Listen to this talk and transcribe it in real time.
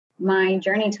my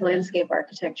journey to landscape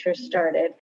architecture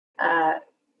started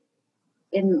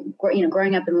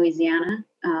growing up in Louisiana,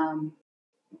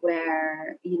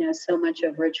 where so much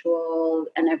of ritual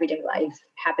and everyday life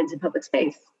happens in public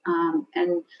space,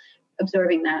 and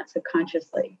absorbing that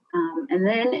subconsciously. And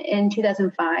then in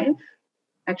 2005,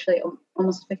 actually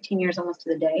almost 15 years, almost to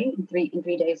the day, in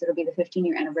three days, it'll be the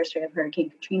 15-year anniversary of Hurricane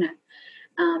Katrina.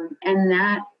 And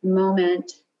that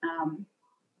moment,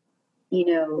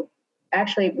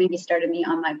 actually maybe started me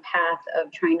on my path of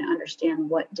trying to understand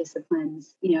what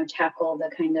disciplines, tackle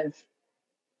the kind of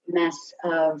mess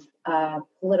of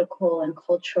political and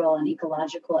cultural and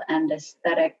ecological and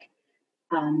aesthetic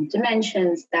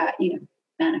dimensions that,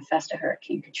 manifest a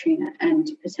Hurricane Katrina and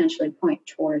potentially point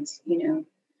towards,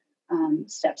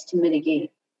 steps to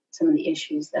mitigate some of the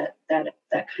issues that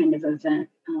kind of event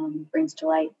brings to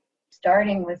light.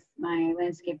 Starting with my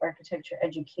landscape architecture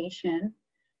education,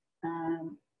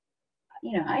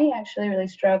 I actually really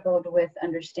struggled with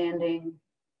understanding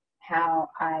how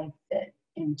I fit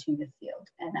into the field.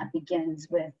 And that begins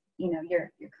with,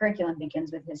 your curriculum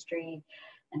begins with history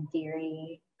and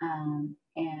theory.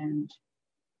 And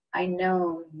I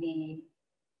know the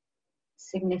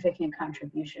significant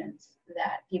contributions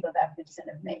that people of African descent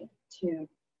have made to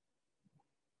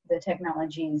the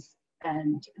technologies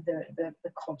and the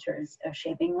cultures of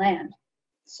shaping land.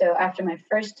 So after my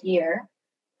first year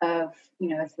of, a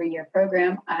 3-year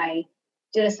program, I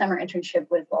did a summer internship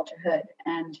with Walter Hood,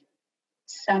 and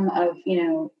some of,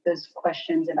 those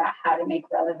questions about how to make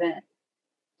relevant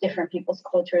different people's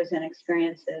cultures and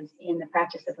experiences in the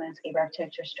practice of landscape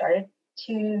architecture started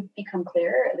to become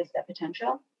clearer, at least that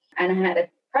potential. And I had a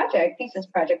thesis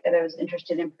project that I was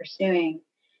interested in pursuing,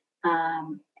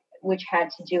 which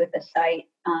had to do with a site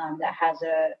that has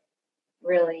a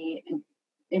really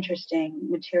interesting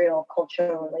material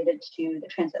culture related to the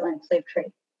transatlantic slave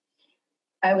trade.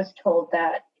 I was told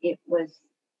that it was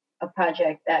a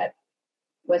project that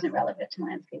wasn't relevant to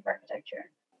landscape architecture.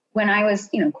 When I was,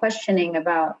 questioning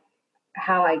about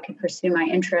how I could pursue my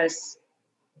interests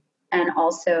and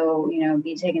also,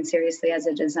 be taken seriously as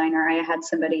a designer, I had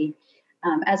somebody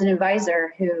as an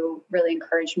advisor who really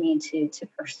encouraged me to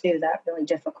pursue that really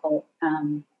difficult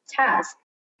task.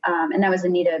 And that was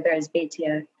Anita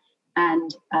Berrizbeitia.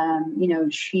 And,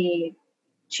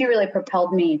 she really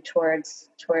propelled me towards,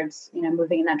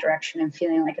 moving in that direction and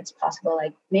feeling like it's possible.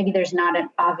 Like maybe there's not an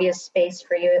obvious space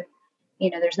for you.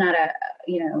 There's not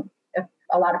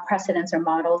a lot of precedents or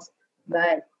models,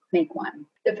 but make one.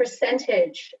 The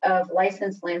percentage of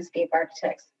licensed landscape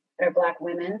architects that are Black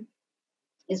women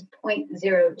is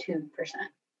 0.02%.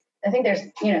 I think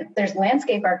there's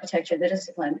landscape architecture, the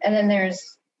discipline, and then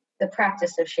there's the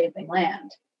practice of shaping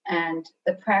land. And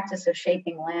the practice of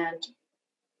shaping land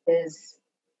is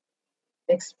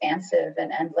expansive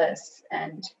and endless,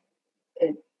 and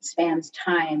it spans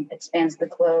time, it spans the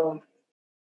globe.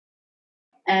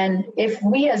 And if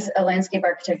we as a landscape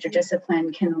architecture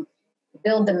discipline can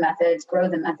build the methods, grow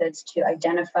the methods to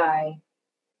identify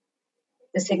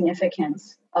the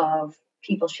significance of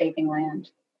people shaping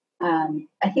land,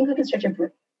 I think we can start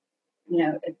to,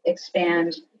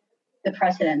 expand the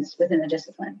precedents within the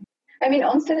discipline. I mean,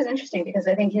 Olmsted is interesting because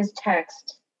I think his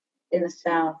text in the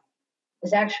South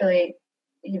is actually,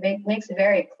 he makes it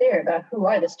very clear about who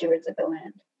are the stewards of the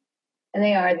land. And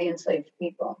they are the enslaved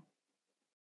people.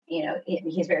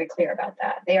 He's very clear about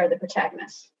that. They are the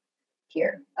protagonists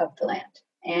here of the land.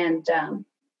 And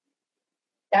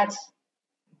that's,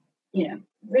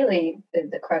 really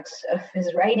the crux of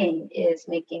his writing is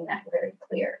making that very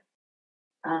clear.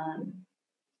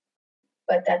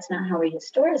 But that's not how we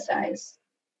historicize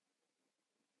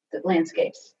the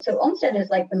landscapes. So Olmsted is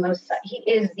like he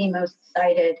is the most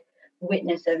cited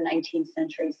witness of 19th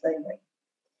century slavery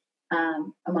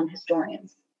among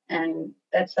historians. And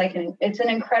that's like, it's an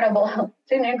incredible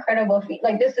feat.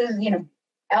 Like this is,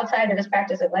 outside of this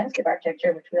practice of landscape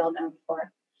architecture, which we all know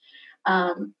before.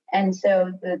 And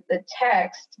so the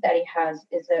text that he has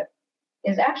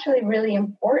is actually really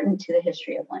important to the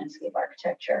history of landscape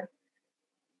architecture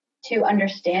to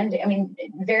understand it. I mean,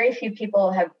 very few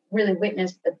people have really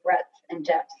witnessed the breadth and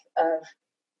depth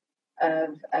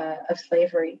of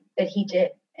slavery that he did.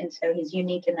 And so he's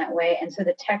unique in that way. And so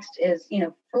the text is,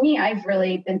 for me, I've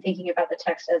really been thinking about the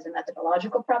text as a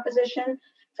methodological proposition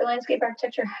for landscape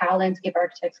architecture, how landscape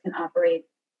architects can operate,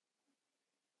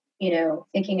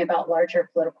 thinking about larger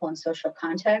political and social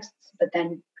contexts, but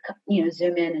then,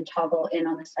 zoom in and toggle in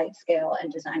on the site scale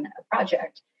and design a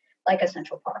project like a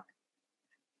central park.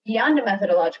 Beyond a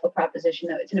methodological proposition,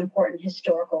 though, it's an important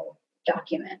historical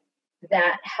document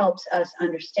that helps us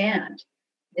understand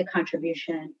the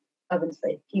contribution of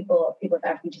enslaved people of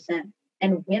African descent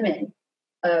and women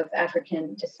of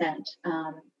African descent.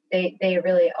 They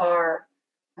really are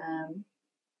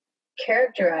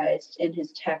characterized in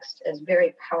his text as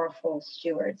very powerful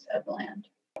stewards of the land.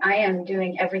 I am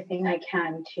doing everything I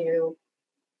can to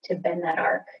bend that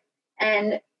arc.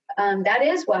 And that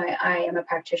is why I am a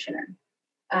practitioner,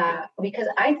 because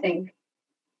I think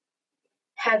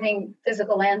having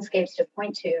physical landscapes to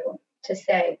point to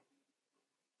say,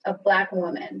 a Black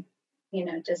woman, you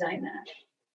know, designed that.